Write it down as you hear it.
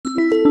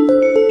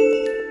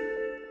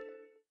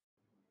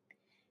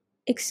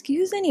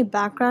Excuse any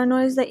background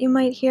noise that you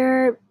might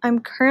hear. I'm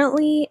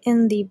currently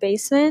in the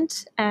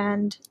basement,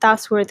 and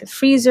that's where the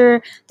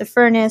freezer, the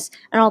furnace,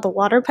 and all the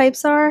water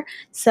pipes are.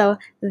 So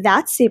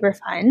that's super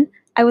fun.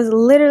 I was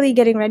literally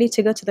getting ready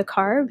to go to the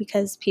car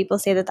because people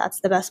say that that's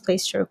the best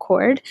place to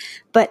record.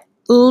 But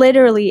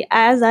literally,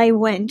 as I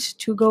went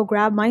to go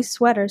grab my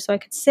sweater so I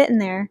could sit in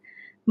there,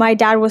 my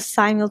dad was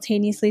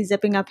simultaneously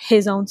zipping up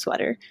his own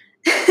sweater.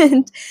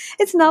 And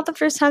it's not the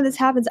first time this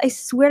happens. I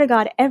swear to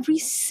God, every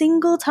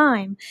single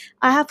time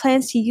I have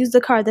plans to use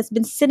the car that's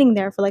been sitting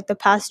there for like the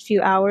past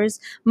few hours,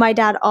 my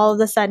dad all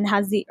of a sudden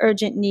has the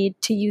urgent need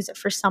to use it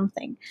for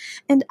something.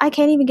 And I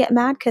can't even get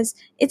mad because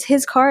it's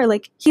his car.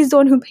 Like, he's the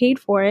one who paid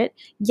for it.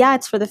 Yeah,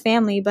 it's for the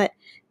family, but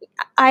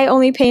I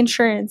only pay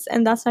insurance,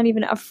 and that's not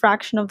even a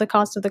fraction of the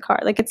cost of the car.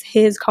 Like, it's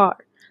his car.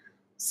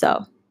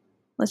 So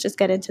let's just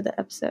get into the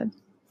episode.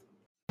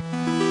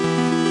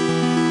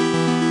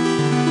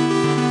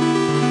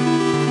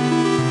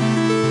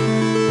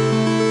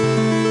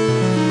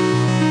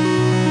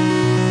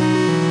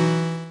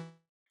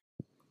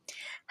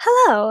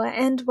 Hello,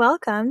 and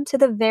welcome to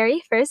the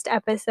very first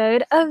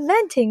episode of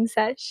Venting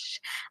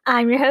Sesh.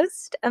 I'm your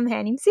host,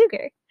 Amhanim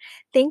Sugar.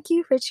 Thank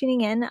you for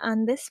tuning in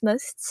on this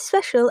most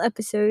special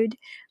episode.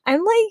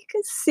 I'm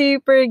like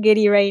super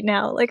giddy right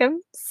now. Like, I'm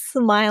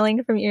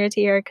smiling from ear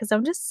to ear because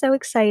I'm just so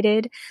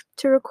excited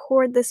to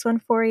record this one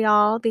for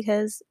y'all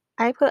because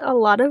I put a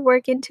lot of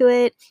work into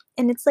it,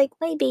 and it's like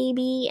my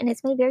baby, and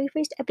it's my very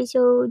first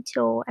episode,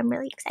 so I'm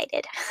really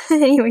excited.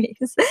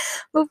 Anyways,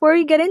 before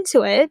we get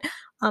into it,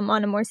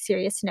 on a more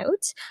serious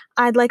note,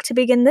 I'd like to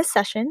begin this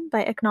session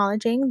by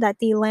acknowledging that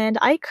the land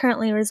I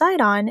currently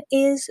reside on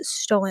is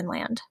stolen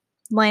land.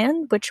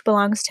 Land which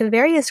belongs to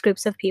various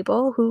groups of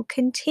people who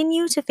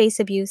continue to face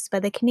abuse by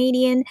the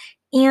Canadian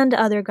and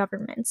other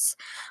governments.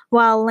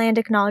 While land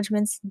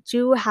acknowledgements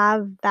do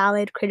have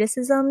valid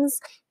criticisms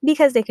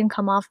because they can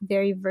come off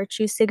very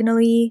virtue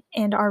signally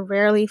and are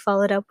rarely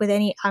followed up with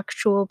any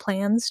actual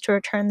plans to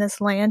return this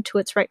land to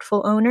its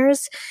rightful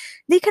owners,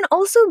 they can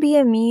also be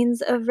a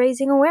means of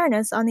raising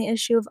awareness on the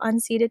issue of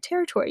unceded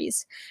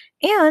territories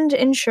and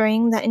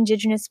ensuring that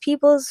Indigenous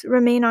peoples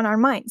remain on our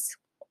minds,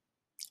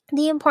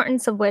 the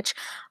importance of which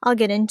I'll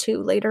get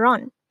into later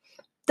on.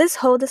 This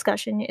whole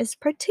discussion is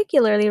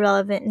particularly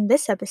relevant in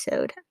this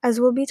episode, as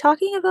we'll be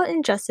talking about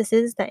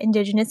injustices that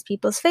Indigenous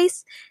peoples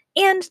face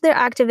and their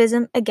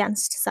activism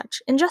against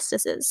such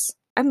injustices.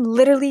 I'm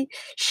literally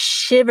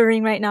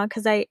shivering right now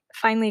because I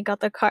finally got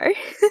the car.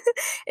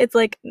 It's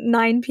like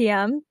 9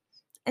 p.m.,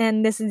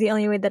 and this is the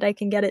only way that I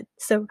can get it.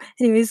 So,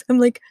 anyways, I'm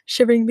like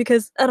shivering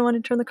because I don't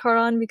want to turn the car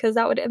on because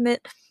that would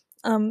emit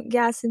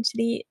gas into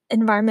the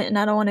environment, and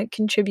I don't want to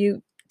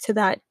contribute to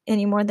that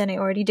any more than I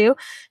already do.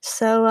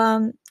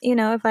 So,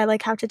 if I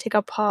like have to take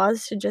a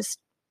pause to just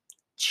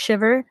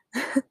shiver,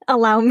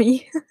 allow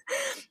me.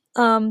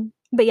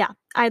 But yeah,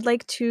 I'd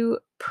like to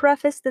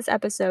preface this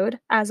episode,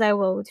 as I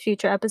will with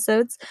future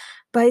episodes,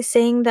 by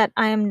saying that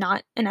I am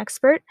not an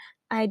expert.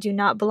 I do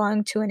not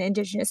belong to an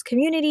Indigenous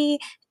community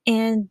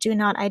and do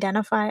not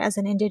identify as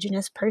an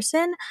Indigenous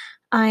person.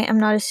 I am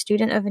not a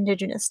student of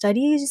Indigenous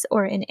studies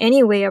or in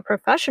any way a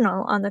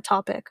professional on the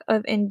topic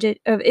of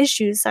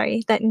issues,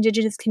 that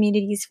Indigenous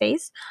communities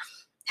face.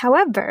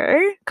 However,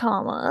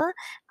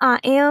 I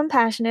am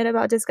passionate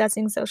about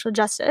discussing social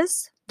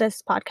justice,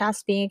 this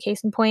podcast being a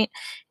case in point,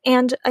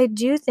 and I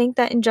do think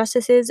that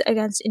injustices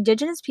against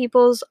Indigenous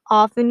peoples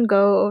often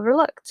go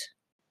overlooked.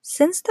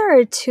 Since there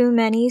are too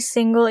many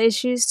single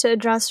issues to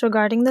address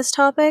regarding this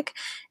topic,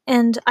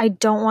 and I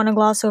don't want to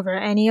gloss over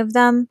any of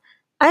them,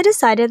 I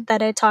decided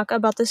that I'd talk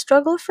about the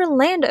struggle for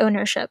land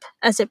ownership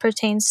as it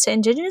pertains to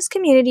Indigenous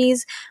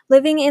communities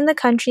living in the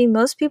country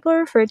most people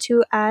refer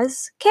to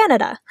as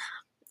Canada.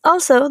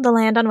 Also, the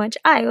land on which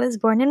I was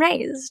born and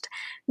raised.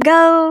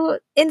 Go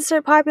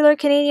insert popular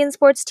Canadian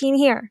sports team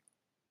here.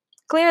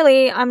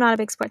 Clearly, I'm not a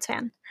big sports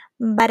fan,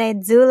 but I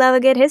do love a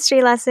good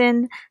history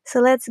lesson, so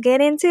let's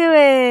get into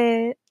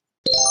it.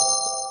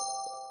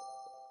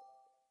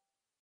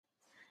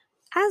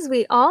 As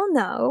we all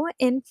know,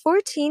 in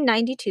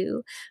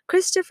 1492,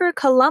 Christopher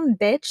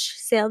Columbus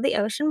sailed the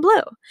ocean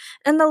blue,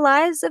 and the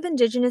lives of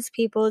Indigenous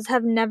peoples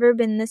have never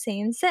been the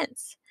same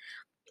since.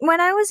 When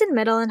I was in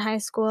middle and high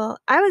school,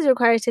 I was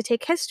required to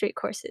take history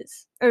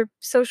courses, or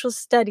social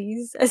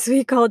studies, as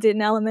we called it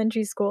in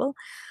elementary school.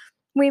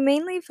 We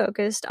mainly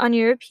focused on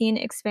European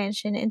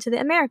expansion into the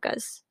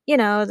Americas.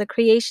 The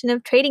creation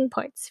of trading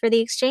ports for the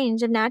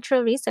exchange of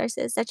natural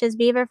resources such as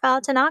beaver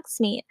felt and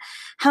ox meat.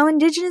 How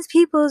indigenous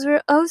peoples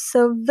were oh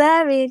so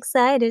very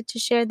excited to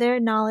share their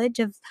knowledge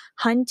of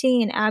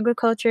hunting and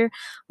agriculture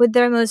with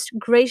their most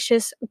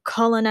gracious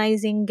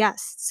colonizing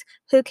guests,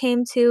 who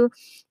came to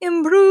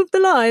improve the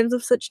lives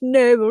of such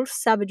noble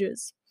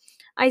savages.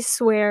 I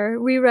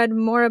swear, we read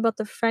more about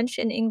the French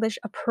and English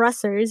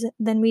oppressors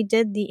than we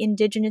did the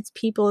indigenous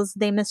peoples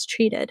they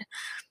mistreated.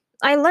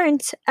 I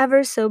learnt,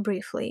 ever so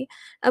briefly,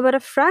 about a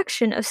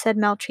fraction of said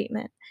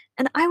maltreatment,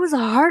 and I was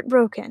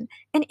heartbroken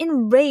and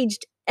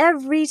enraged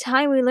every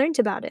time we learned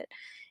about it.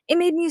 It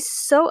made me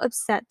so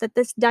upset that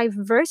this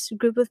diverse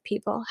group of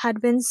people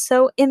had been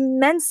so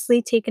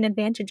immensely taken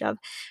advantage of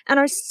and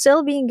are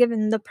still being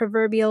given the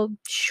proverbial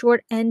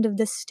short end of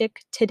the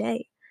stick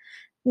today.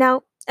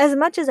 Now, as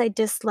much as I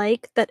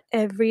dislike that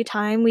every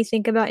time we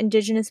think about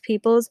Indigenous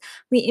peoples,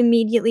 we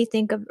immediately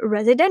think of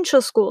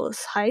residential schools,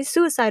 high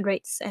suicide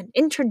rates, and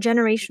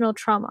intergenerational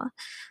trauma,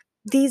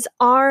 these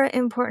are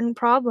important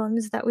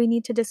problems that we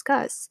need to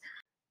discuss.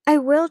 I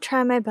will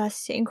try my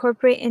best to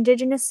incorporate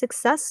Indigenous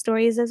success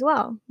stories as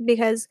well,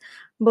 because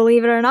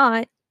believe it or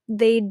not,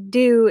 they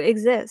do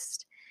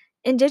exist.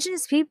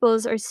 Indigenous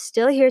peoples are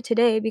still here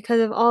today because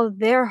of all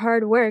their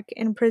hard work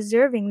in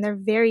preserving their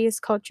various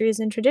cultures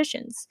and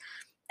traditions.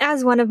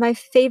 As one of my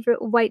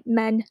favorite white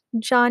men,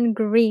 John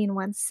Green,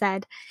 once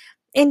said,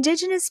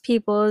 Indigenous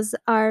peoples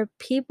are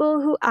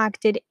people who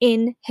acted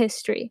in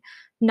history,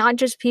 not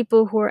just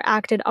people who were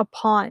acted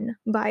upon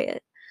by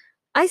it.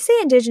 I say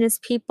Indigenous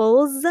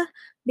peoples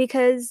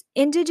because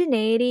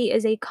indigeneity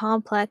is a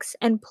complex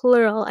and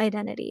plural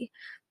identity.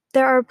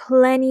 There are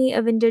plenty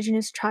of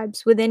Indigenous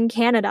tribes within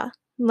Canada,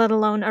 let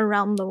alone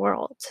around the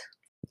world.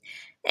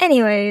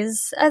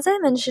 Anyways, as I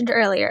mentioned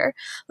earlier,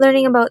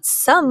 learning about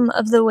some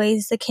of the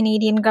ways the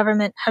Canadian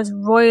government has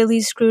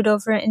royally screwed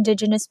over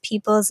Indigenous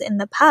peoples in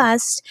the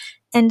past,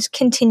 and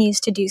continues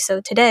to do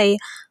so today,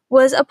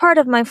 was a part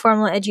of my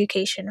formal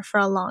education for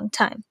a long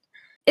time.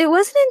 It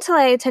wasn't until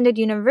I attended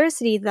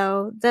university,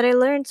 though, that I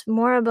learned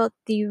more about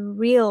the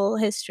real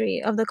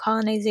history of the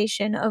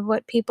colonization of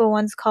what people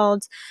once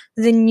called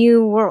the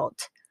New World.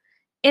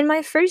 In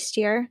my first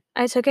year,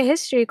 I took a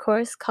history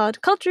course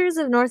called Cultures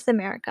of North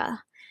America.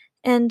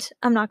 And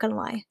I'm not gonna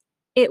lie,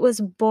 it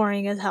was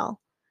boring as hell.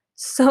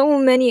 So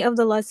many of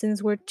the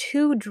lessons were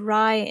too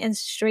dry and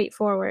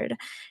straightforward,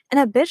 and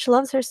a bitch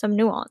loves her some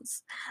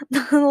nuance.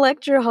 The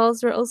lecture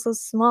halls were also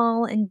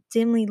small and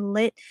dimly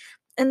lit,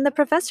 and the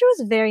professor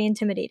was very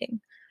intimidating.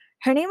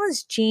 Her name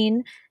was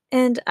Jean,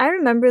 and I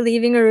remember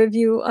leaving a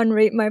review on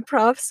Rate My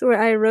Profs where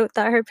I wrote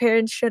that her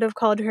parents should have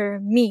called her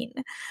mean.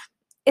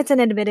 It's an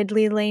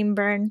admittedly lame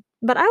burn,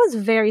 but I was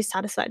very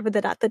satisfied with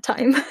it at the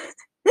time.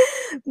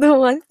 The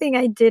one thing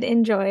I did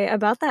enjoy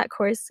about that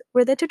course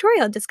were the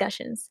tutorial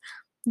discussions,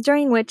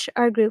 during which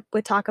our group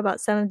would talk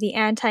about some of the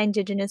anti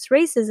Indigenous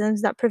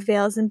racisms that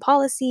prevails in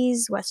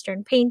policies,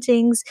 Western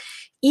paintings,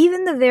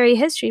 even the very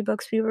history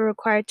books we were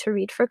required to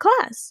read for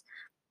class.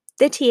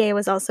 The TA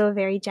was also a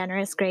very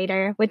generous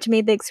grader, which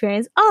made the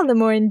experience all the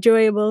more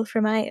enjoyable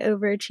for my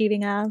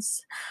overachieving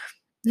ass.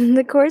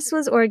 The course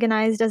was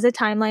organized as a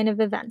timeline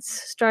of events,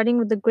 starting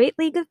with the Great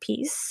League of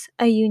Peace,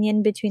 a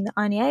union between the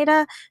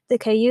Oneida, the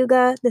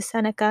Cayuga, the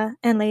Seneca,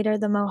 and later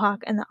the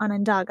Mohawk and the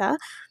Onondaga,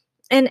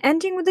 and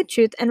ending with the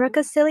Truth and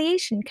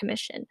Reconciliation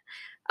Commission,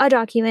 a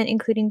document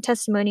including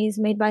testimonies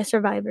made by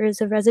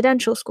survivors of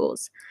residential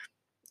schools.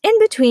 In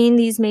between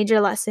these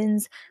major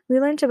lessons, we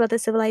learned about the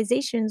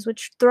civilizations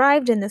which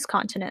thrived in this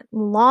continent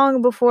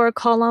long before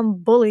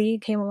Column Bully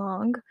came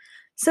along.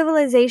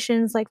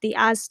 Civilizations like the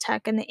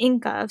Aztec and the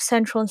Inca of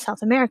Central and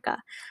South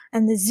America,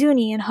 and the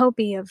Zuni and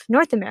Hopi of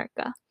North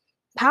America.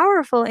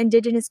 Powerful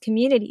indigenous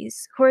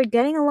communities who are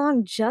getting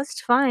along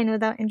just fine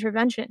without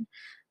intervention,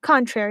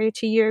 contrary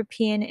to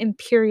European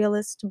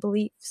imperialist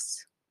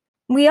beliefs.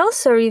 We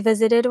also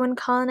revisited when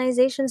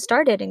colonization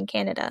started in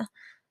Canada,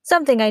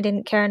 something I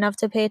didn't care enough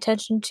to pay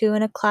attention to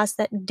in a class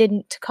that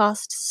didn't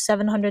cost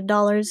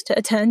 $700 to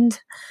attend.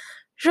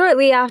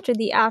 Shortly after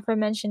the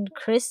aforementioned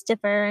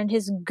Christopher and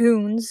his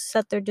goons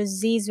set their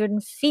disease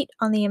ridden feet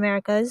on the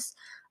Americas,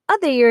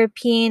 other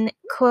European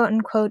quote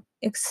unquote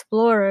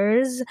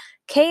explorers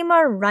came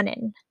a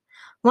runnin'.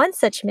 One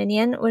such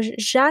minion was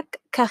Jacques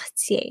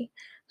Cartier,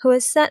 who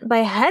was sent by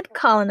head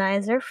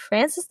colonizer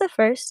Francis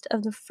I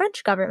of the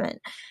French government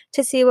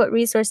to see what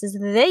resources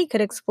they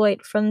could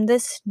exploit from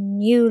this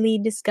newly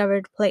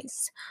discovered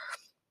place.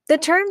 The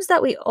terms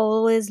that we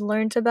always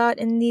learnt about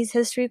in these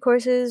history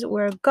courses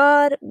were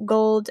God,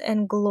 gold,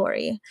 and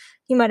glory.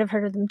 You might have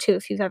heard of them too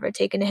if you've ever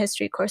taken a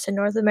history course in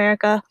North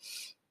America.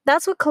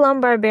 That's what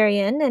Columb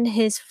Barbarian and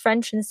his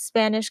French and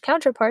Spanish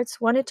counterparts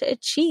wanted to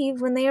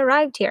achieve when they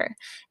arrived here,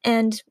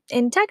 and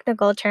in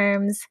technical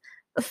terms,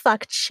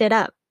 fucked shit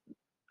up.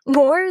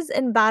 Wars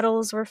and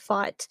battles were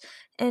fought,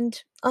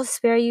 and I'll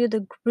spare you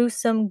the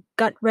gruesome,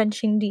 gut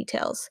wrenching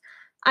details.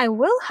 I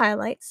will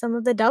highlight some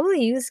of the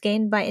W's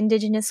gained by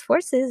indigenous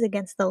forces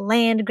against the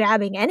land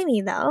grabbing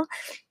enemy, though.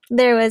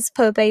 There was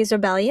Pope's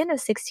Rebellion of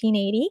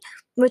 1680,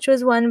 which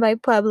was won by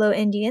Pueblo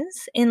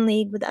Indians in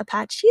league with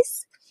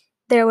Apaches.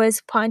 There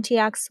was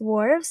Pontiac's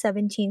War of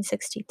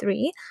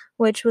 1763,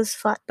 which was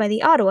fought by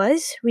the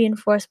Ottawas,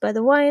 reinforced by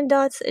the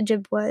Wyandots,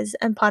 Ojibwas,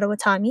 and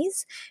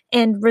Potawatomis,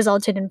 and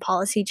resulted in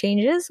policy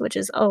changes, which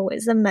is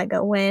always a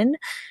mega win.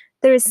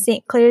 There was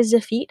St. Clair's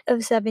defeat of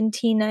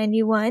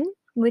 1791,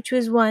 which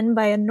was won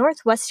by a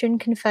Northwestern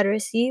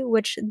Confederacy,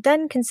 which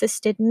then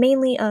consisted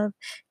mainly of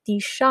the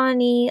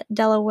Shawnee,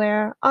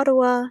 Delaware,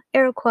 Ottawa,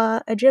 Iroquois,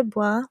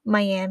 Ojibwa,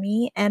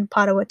 Miami, and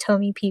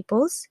Potawatomi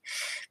peoples.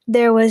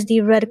 There was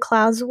the Red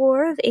Clouds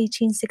War of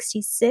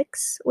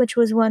 1866, which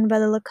was won by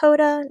the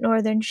Lakota,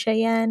 Northern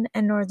Cheyenne,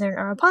 and Northern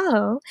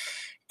Arapaho.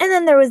 And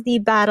then there was the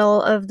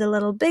Battle of the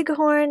Little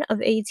Bighorn of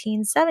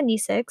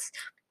 1876,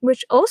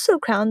 which also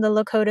crowned the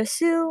Lakota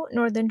Sioux,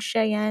 Northern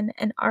Cheyenne,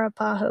 and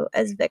Arapaho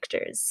as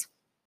victors.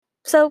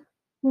 So,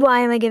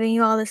 why am I giving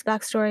you all this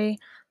backstory?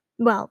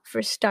 Well,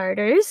 for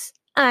starters,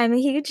 I'm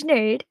a huge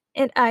nerd,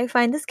 and I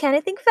find this kind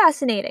of thing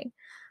fascinating.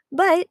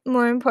 But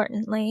more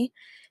importantly,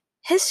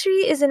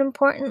 history is an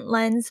important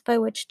lens by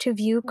which to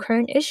view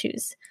current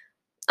issues.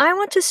 I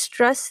want to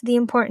stress the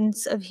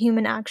importance of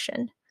human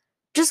action.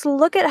 Just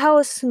look at how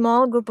a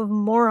small group of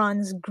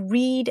morons'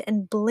 greed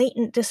and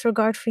blatant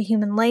disregard for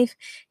human life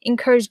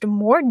encouraged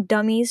more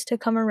dummies to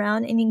come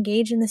around and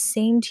engage in the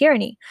same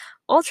tyranny,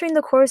 altering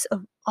the course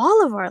of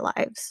all of our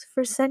lives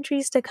for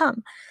centuries to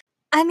come.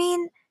 I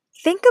mean,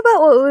 think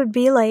about what it would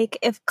be like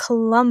if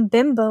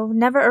Columbimbo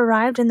never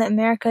arrived in the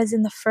Americas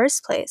in the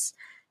first place.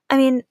 I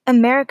mean,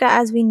 America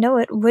as we know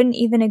it wouldn't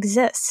even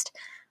exist.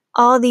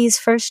 All these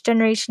first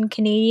generation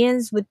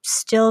Canadians would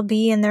still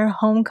be in their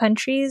home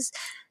countries,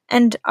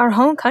 and our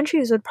home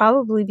countries would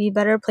probably be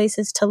better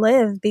places to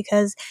live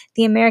because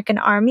the American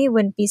army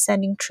wouldn't be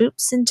sending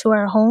troops into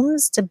our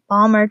homes to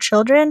bomb our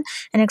children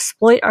and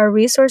exploit our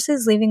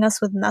resources, leaving us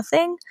with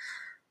nothing.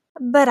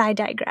 But I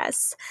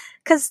digress,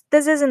 because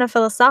this isn't a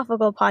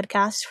philosophical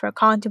podcast for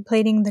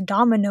contemplating the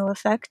domino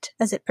effect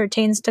as it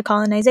pertains to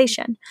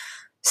colonization.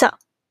 So,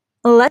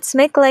 let's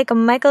make like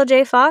Michael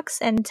J.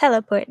 Fox and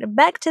teleport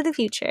back to the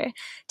future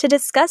to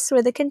discuss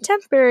where the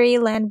contemporary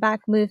land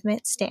back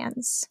movement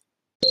stands.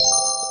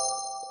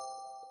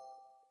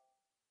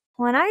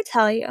 When I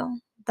tell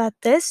you that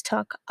this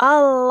took a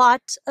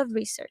lot of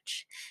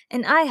research,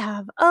 and I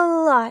have a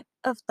lot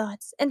of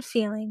thoughts and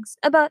feelings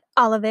about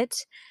all of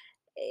it,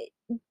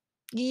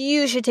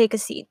 you should take a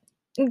seat.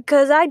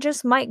 Because I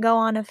just might go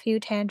on a few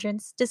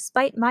tangents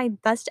despite my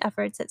best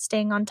efforts at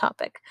staying on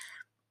topic.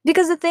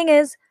 Because the thing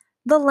is,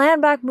 the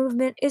land back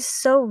movement is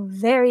so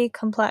very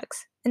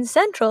complex and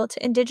central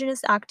to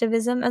Indigenous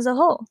activism as a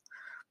whole.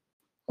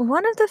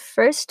 One of the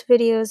first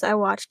videos I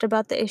watched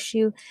about the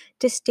issue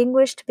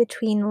distinguished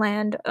between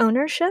land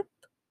ownership,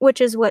 which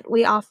is what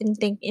we often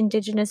think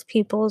Indigenous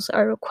peoples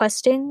are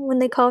requesting when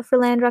they call for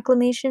land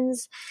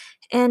reclamations,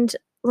 and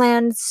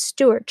land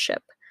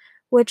stewardship,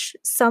 which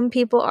some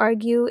people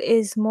argue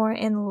is more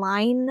in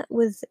line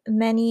with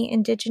many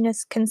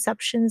Indigenous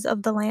conceptions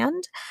of the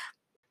land.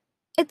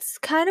 It's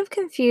kind of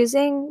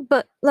confusing,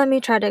 but let me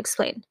try to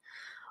explain.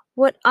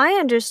 What I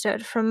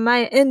understood from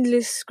my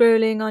endless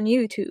scrolling on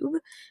YouTube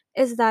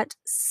is that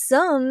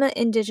some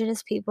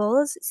Indigenous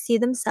peoples see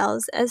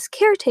themselves as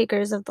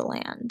caretakers of the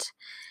land.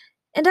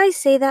 And I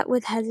say that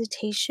with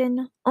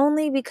hesitation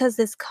only because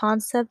this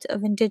concept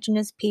of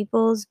Indigenous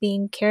peoples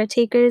being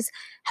caretakers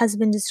has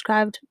been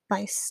described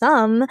by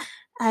some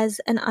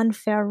as an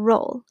unfair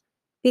role,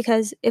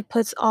 because it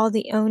puts all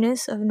the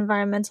onus of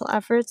environmental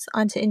efforts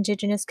onto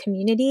Indigenous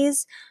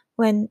communities,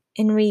 when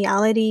in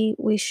reality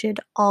we should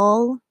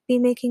all be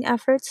making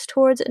efforts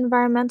towards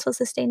environmental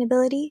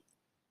sustainability,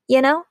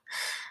 you know?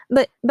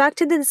 But back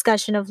to the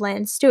discussion of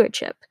land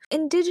stewardship.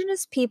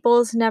 Indigenous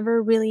peoples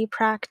never really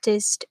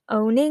practiced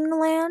owning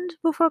land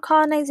before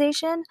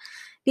colonization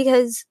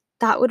because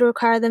that would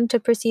require them to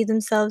perceive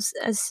themselves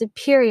as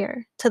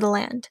superior to the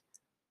land,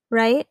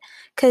 right?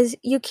 Because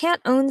you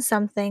can't own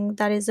something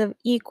that is of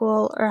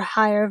equal or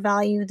higher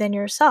value than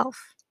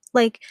yourself.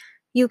 Like,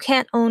 you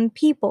can't own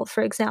people,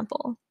 for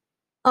example.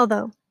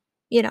 Although,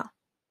 you know,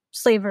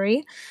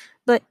 slavery,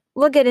 but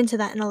we'll get into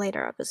that in a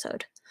later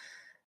episode.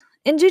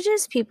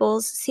 Indigenous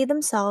peoples see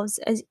themselves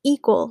as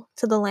equal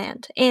to the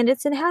land and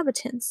its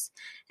inhabitants,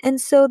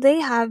 and so they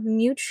have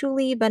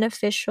mutually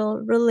beneficial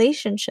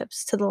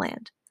relationships to the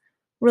land,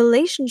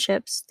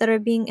 relationships that are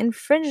being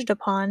infringed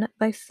upon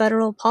by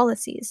federal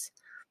policies.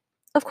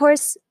 Of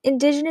course,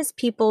 Indigenous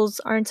peoples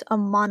aren't a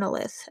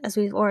monolith, as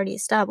we've already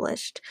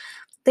established.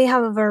 They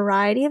have a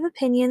variety of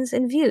opinions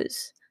and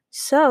views.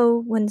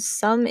 So, when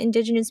some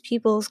Indigenous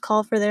peoples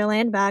call for their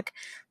land back,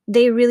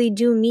 they really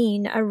do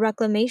mean a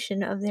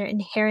reclamation of their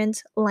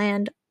inherent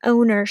land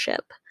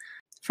ownership.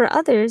 For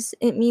others,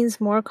 it means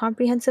more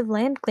comprehensive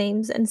land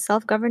claims and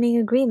self governing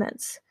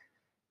agreements.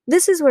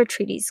 This is where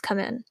treaties come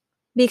in,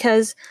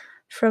 because,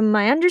 from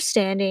my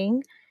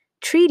understanding,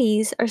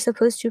 treaties are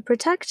supposed to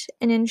protect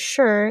and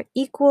ensure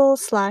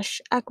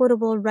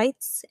equal/equitable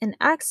rights and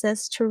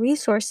access to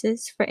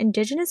resources for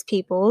Indigenous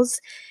peoples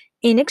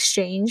in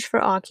exchange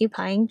for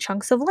occupying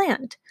chunks of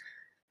land.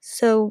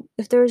 So,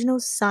 if there is no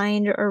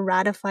signed or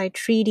ratified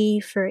treaty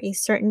for a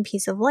certain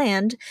piece of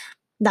land,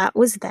 that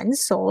was then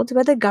sold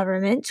by the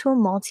government to a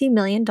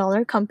multi-million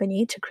dollar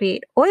company to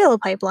create oil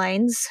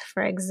pipelines,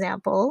 for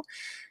example,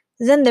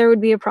 then there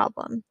would be a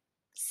problem.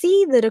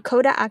 See the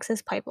Dakota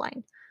Access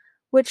Pipeline,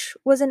 which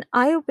was an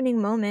eye opening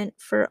moment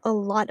for a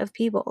lot of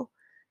people.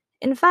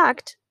 In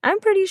fact, I'm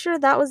pretty sure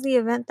that was the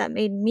event that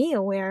made me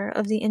aware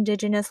of the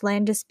indigenous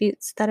land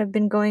disputes that have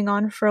been going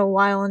on for a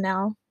while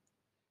now.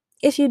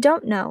 If you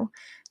don't know,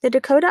 the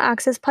Dakota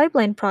Access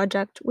Pipeline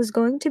project was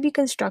going to be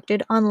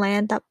constructed on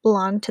land that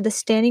belonged to the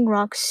Standing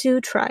Rock Sioux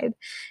tribe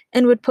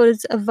and would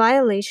pose a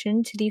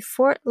violation to the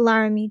Fort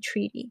Laramie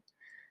Treaty.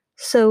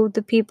 So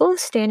the people of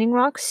Standing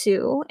Rock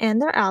Sioux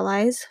and their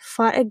allies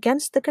fought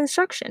against the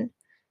construction.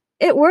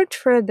 It worked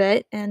for a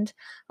bit, and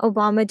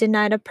Obama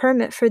denied a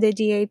permit for the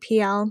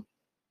DAPL.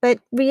 But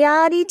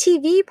reality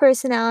TV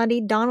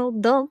personality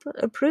Donald Dump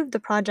approved the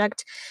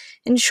project,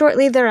 and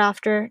shortly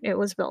thereafter, it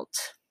was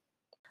built.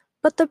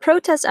 But the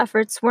protest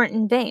efforts weren't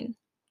in vain.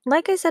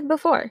 Like I said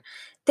before,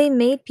 they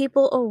made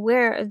people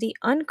aware of the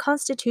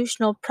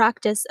unconstitutional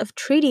practice of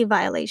treaty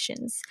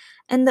violations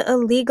and the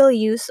illegal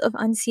use of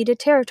unceded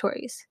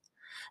territories.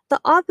 The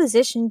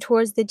opposition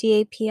towards the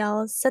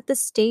DAPL set the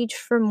stage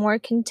for more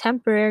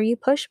contemporary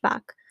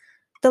pushback.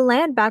 The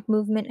land back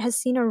movement has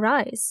seen a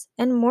rise,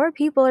 and more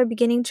people are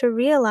beginning to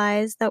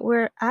realize that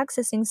we're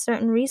accessing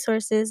certain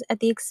resources at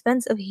the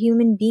expense of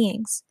human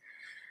beings.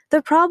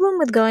 The problem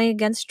with going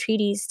against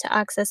treaties to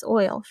access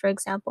oil, for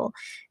example,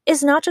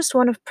 is not just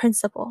one of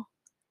principle.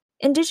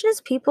 Indigenous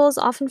peoples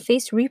often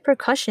face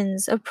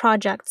repercussions of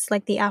projects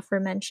like the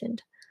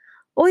aforementioned.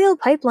 Oil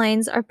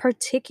pipelines are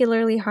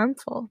particularly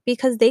harmful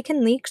because they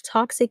can leak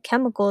toxic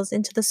chemicals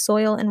into the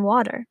soil and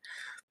water.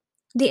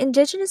 The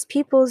indigenous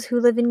peoples who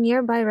live in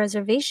nearby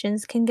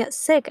reservations can get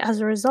sick as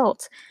a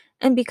result,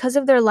 and because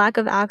of their lack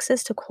of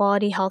access to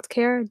quality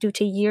healthcare due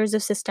to years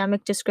of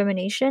systemic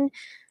discrimination,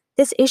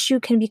 this issue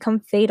can become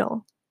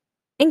fatal.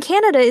 And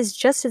Canada is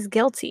just as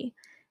guilty.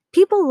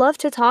 People love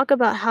to talk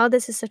about how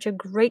this is such a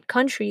great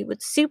country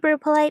with super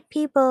polite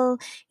people,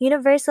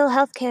 universal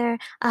healthcare,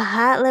 a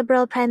hot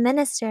liberal prime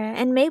minister,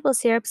 and maple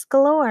syrups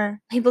galore.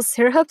 Maple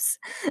syrups?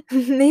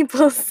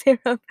 Maple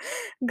syrup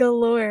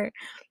galore.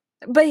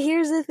 But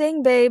here's the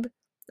thing, babe.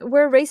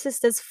 We're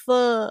racist as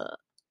fuck.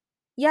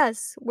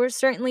 Yes, we're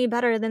certainly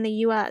better than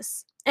the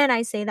US. And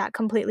I say that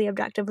completely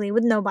objectively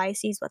with no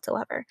biases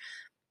whatsoever.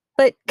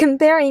 But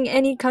comparing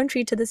any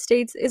country to the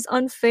States is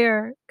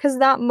unfair, because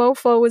that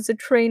mofo was a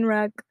train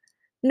wreck.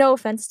 No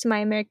offense to my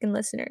American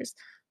listeners.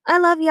 I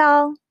love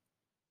y'all.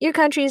 Your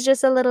country is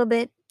just a little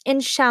bit in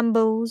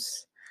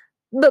shambles.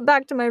 But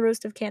back to my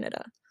roast of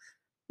Canada.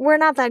 We're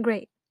not that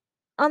great.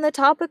 On the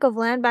topic of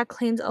land back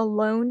claims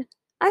alone,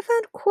 I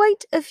found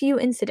quite a few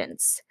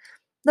incidents.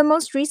 The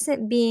most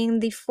recent being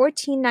the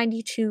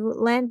 1492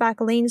 land back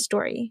lane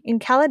story in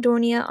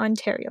Caledonia,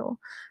 Ontario.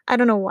 I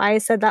don't know why I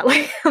said that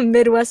like a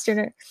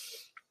Midwesterner.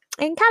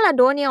 In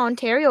Caledonia,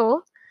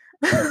 Ontario.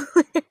 I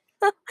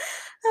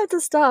have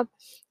to stop.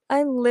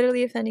 I'm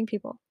literally offending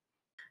people.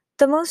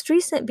 The most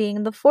recent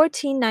being the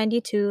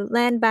 1492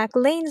 Land Back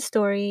Lane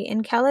story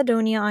in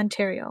Caledonia,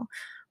 Ontario,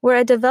 where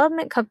a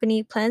development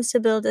company plans to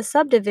build a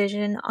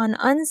subdivision on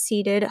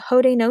unceded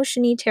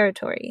Haudenosaunee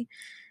territory.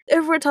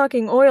 If we're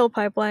talking oil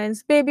pipelines,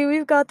 baby,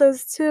 we've got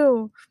those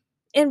too.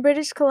 In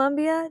British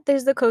Columbia,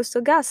 there's the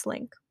Coastal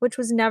GasLink, which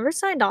was never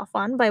signed off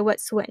on by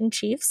Wet'suwet'en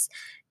chiefs,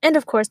 and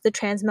of course the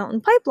Trans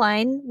Mountain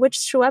Pipeline, which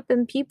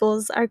Secwepemc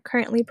peoples are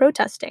currently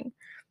protesting.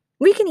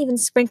 We can even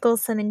sprinkle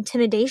some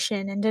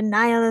intimidation and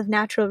denial of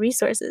natural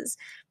resources.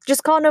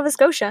 Just call Nova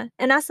Scotia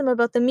and ask them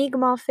about the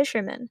Mi'kmaq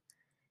fishermen.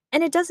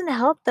 And it doesn't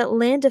help that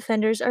land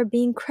defenders are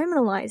being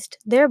criminalized,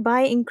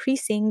 thereby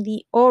increasing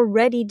the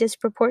already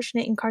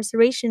disproportionate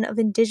incarceration of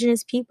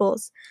Indigenous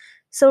peoples.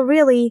 So,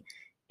 really,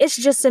 it's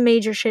just a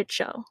major shit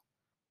show.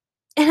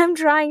 And I'm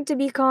trying to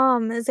be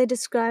calm as I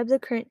describe the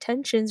current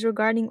tensions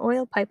regarding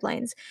oil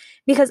pipelines,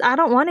 because I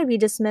don't want to be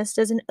dismissed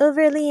as an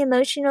overly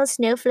emotional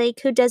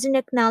snowflake who doesn't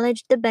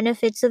acknowledge the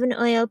benefits of an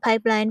oil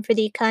pipeline for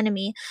the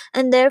economy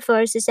and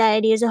therefore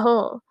society as a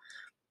whole.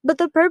 But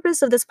the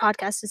purpose of this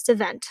podcast is to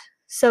vent,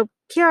 so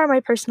here are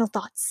my personal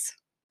thoughts.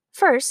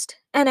 First,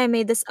 and I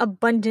made this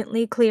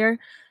abundantly clear,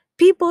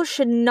 people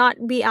should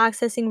not be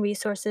accessing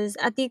resources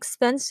at the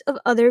expense of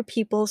other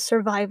people's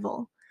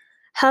survival.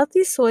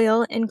 Healthy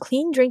soil and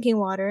clean drinking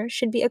water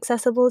should be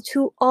accessible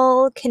to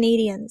all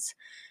Canadians,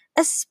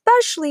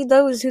 especially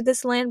those who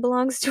this land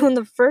belongs to in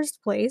the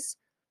first place.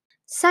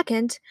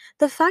 Second,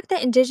 the fact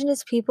that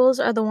Indigenous peoples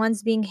are the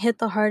ones being hit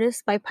the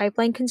hardest by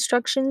pipeline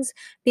constructions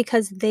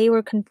because they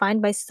were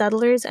confined by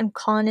settlers and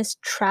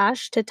colonist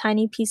trash to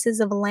tiny pieces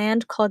of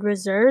land called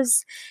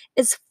reserves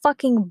is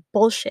fucking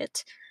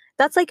bullshit.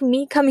 That's like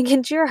me coming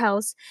into your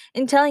house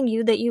and telling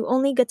you that you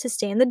only get to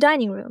stay in the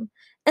dining room.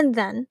 And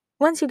then,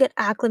 once you get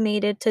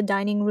acclimated to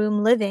dining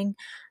room living,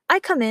 I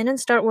come in and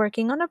start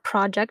working on a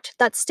project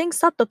that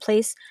stinks up the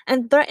place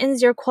and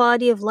threatens your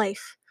quality of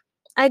life.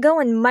 I go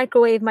and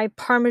microwave my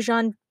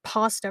Parmesan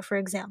pasta, for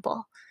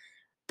example.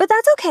 But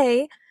that's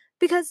okay,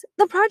 because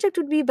the project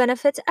would be a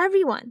benefit to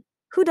everyone.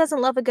 Who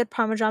doesn't love a good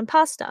Parmesan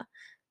pasta?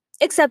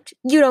 Except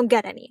you don't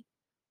get any.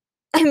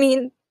 I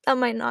mean, that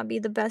might not be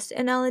the best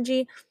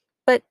analogy,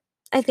 but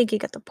I think you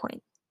get the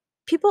point.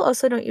 People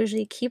also don't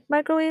usually keep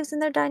microwaves in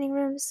their dining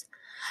rooms,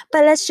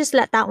 but let's just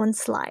let that one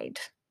slide.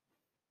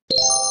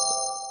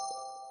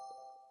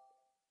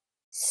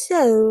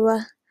 So,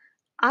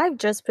 I've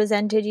just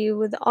presented you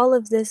with all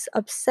of this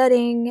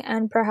upsetting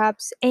and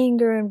perhaps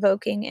anger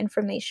invoking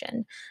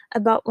information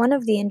about one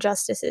of the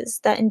injustices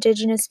that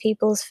Indigenous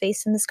peoples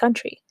face in this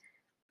country.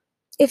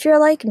 If you're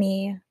like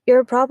me,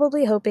 you're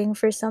probably hoping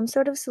for some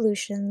sort of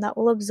solution that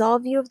will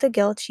absolve you of the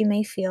guilt you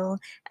may feel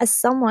as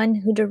someone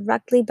who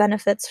directly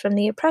benefits from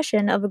the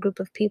oppression of a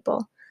group of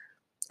people.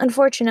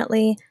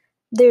 Unfortunately,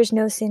 there's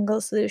no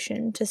single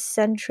solution to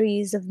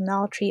centuries of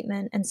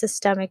maltreatment and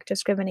systemic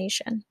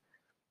discrimination.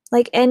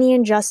 Like any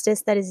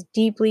injustice that is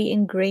deeply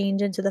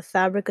ingrained into the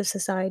fabric of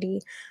society,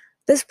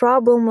 this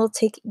problem will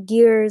take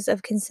years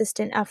of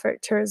consistent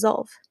effort to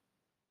resolve.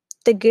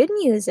 The good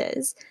news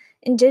is,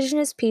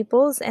 Indigenous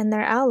peoples and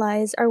their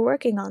allies are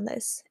working on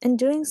this, and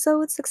doing so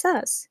with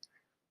success.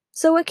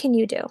 So, what can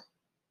you do?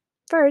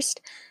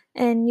 First,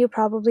 and you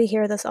probably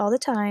hear this all the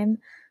time,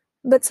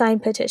 but sign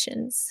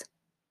petitions.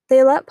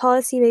 They let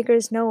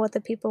policymakers know what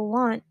the people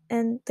want,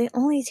 and they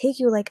only take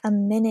you like a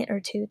minute or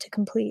two to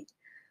complete.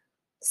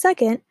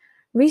 Second,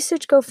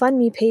 research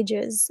GoFundMe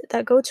pages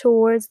that go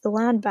towards the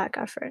land back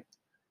effort.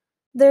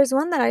 There's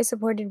one that I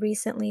supported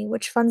recently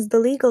which funds the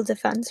legal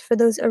defense for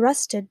those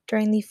arrested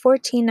during the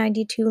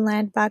 1492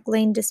 land back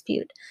lane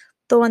dispute,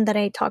 the one that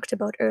I talked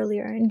about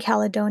earlier in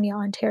Caledonia,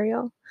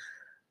 Ontario.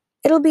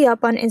 It'll be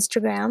up on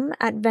Instagram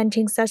at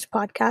Venting Sesh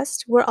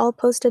Podcast, where I'll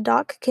post a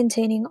doc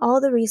containing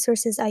all the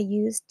resources I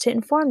used to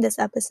inform this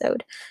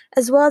episode,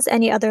 as well as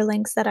any other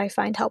links that I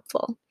find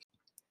helpful.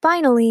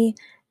 Finally,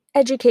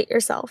 educate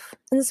yourself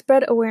and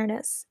spread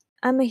awareness.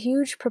 I'm a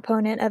huge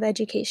proponent of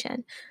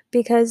education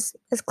because,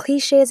 as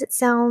cliche as it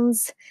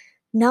sounds,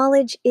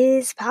 knowledge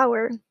is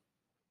power.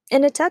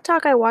 In a TED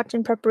Talk I watched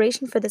in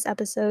preparation for this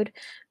episode,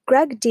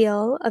 Greg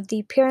Deal of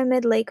the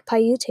Pyramid Lake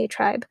Paiute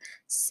tribe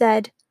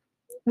said,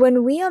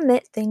 "When we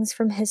omit things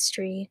from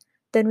history,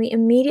 then we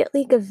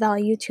immediately give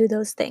value to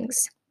those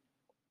things.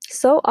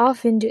 So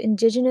often do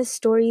Indigenous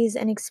stories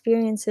and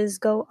experiences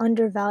go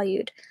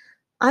undervalued.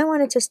 I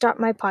wanted to start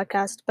my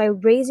podcast by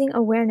raising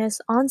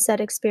awareness on said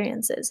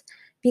experiences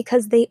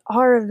because they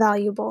are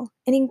valuable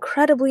and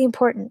incredibly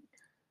important,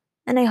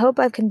 and I hope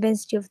I've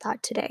convinced you of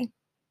that today."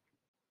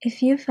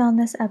 If you found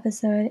this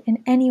episode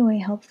in any way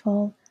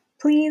helpful,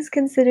 please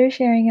consider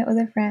sharing it with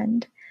a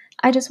friend.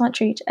 I just want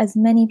to reach as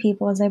many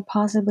people as I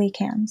possibly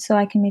can so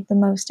I can make the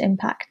most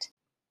impact.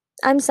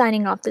 I'm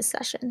signing off this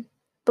session,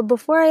 but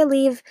before I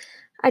leave,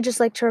 I'd just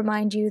like to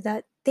remind you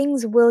that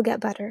things will get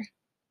better.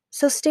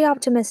 So stay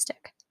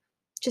optimistic.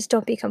 Just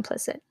don't be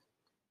complicit.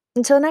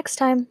 Until next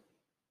time.